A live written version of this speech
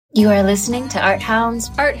You are listening to Art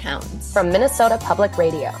Hounds. Art Hounds. From Minnesota Public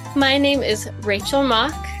Radio. My name is Rachel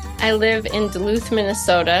Mock. I live in Duluth,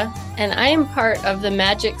 Minnesota, and I am part of the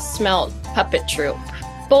Magic Smelt puppet troupe.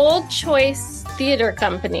 Bold Choice Theater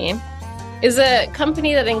Company is a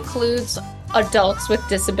company that includes adults with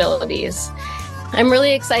disabilities. I'm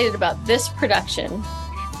really excited about this production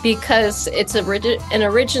because it's an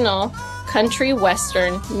original country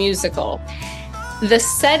western musical. The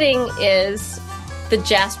setting is the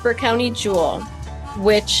Jasper County Jewel,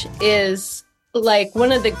 which is like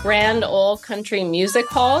one of the grand old country music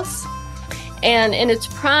halls. And in its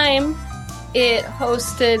prime, it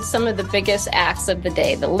hosted some of the biggest acts of the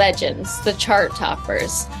day, the legends, the chart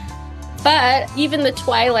toppers. But even the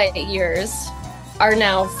twilight years are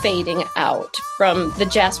now fading out from the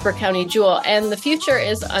Jasper County Jewel, and the future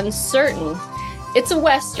is uncertain. It's a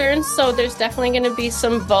Western, so there's definitely going to be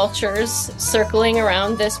some vultures circling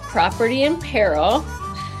around this property in peril.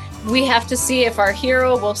 We have to see if our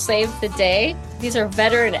hero will save the day. These are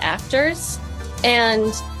veteran actors,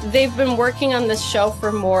 and they've been working on this show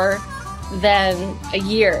for more than a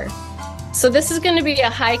year. So this is going to be a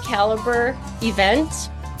high-caliber event.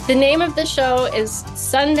 The name of the show is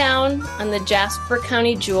Sundown on the Jasper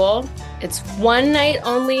County Jewel. It's one night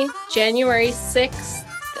only, January 6th.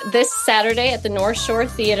 This Saturday at the North Shore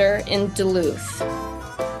Theater in Duluth.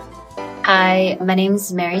 Hi, my name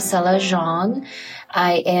is Maricela Zhang.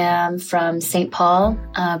 I am from St. Paul,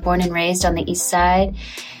 born and raised on the east side.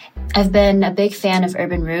 I've been a big fan of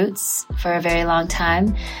Urban Roots for a very long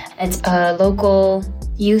time. It's a local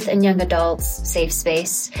youth and young adults safe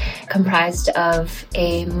space comprised of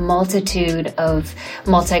a multitude of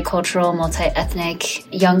multicultural,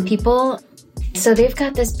 multi-ethnic young people. So they've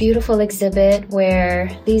got this beautiful exhibit where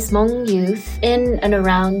these Hmong youth in and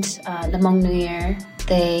around the Hmong New Year,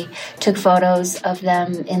 they took photos of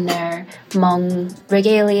them in their Hmong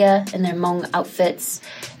regalia, in their Hmong outfits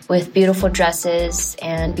with beautiful dresses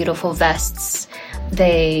and beautiful vests.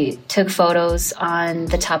 They took photos on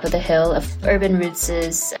the top of the hill of Urban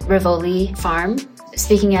Roots' Rivoli farm.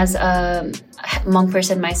 Speaking as a Hmong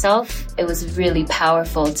person myself, it was really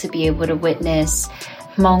powerful to be able to witness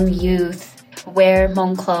Hmong youth wear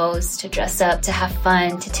Hmong clothes, to dress up, to have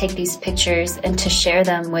fun, to take these pictures, and to share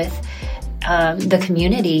them with the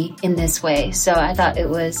community in this way. So I thought it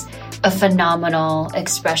was a phenomenal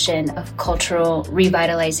expression of cultural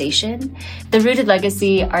revitalization. The Rooted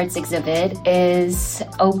Legacy Arts exhibit is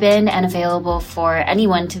open and available for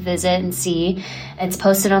anyone to visit and see. It's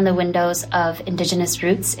posted on the windows of Indigenous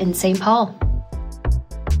Roots in St. Paul.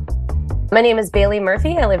 My name is Bailey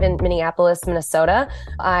Murphy. I live in Minneapolis, Minnesota.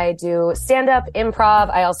 I do stand-up improv.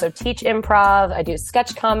 I also teach improv. I do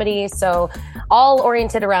sketch comedy. So all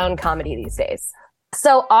oriented around comedy these days.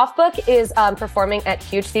 So Off Book is performing at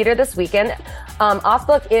Huge Theater this weekend. Off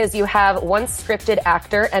Book is you have one scripted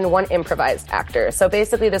actor and one improvised actor. So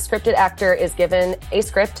basically the scripted actor is given a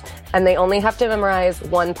script and they only have to memorize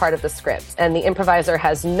one part of the script. And the improviser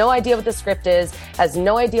has no idea what the script is, has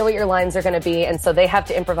no idea what your lines are going to be. And so they have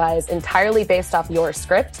to improvise entirely based off your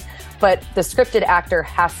script. But the scripted actor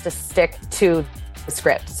has to stick to the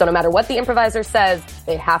script. So no matter what the improviser says,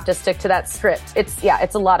 they have to stick to that script. It's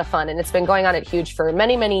a lot of fun, and it's been going on at Huge for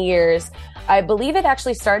many, many years. I believe it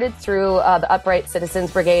actually started through the Upright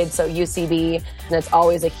Citizens Brigade, so UCB, and it's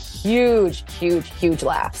always a huge, huge, huge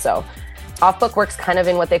laugh. So Off Book works kind of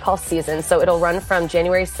in what they call seasons. So it'll run from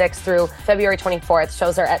January 6th through February 24th.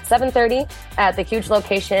 Shows are at 7:30 at the Huge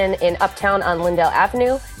location in Uptown on Lindale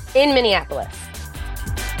Avenue in Minneapolis.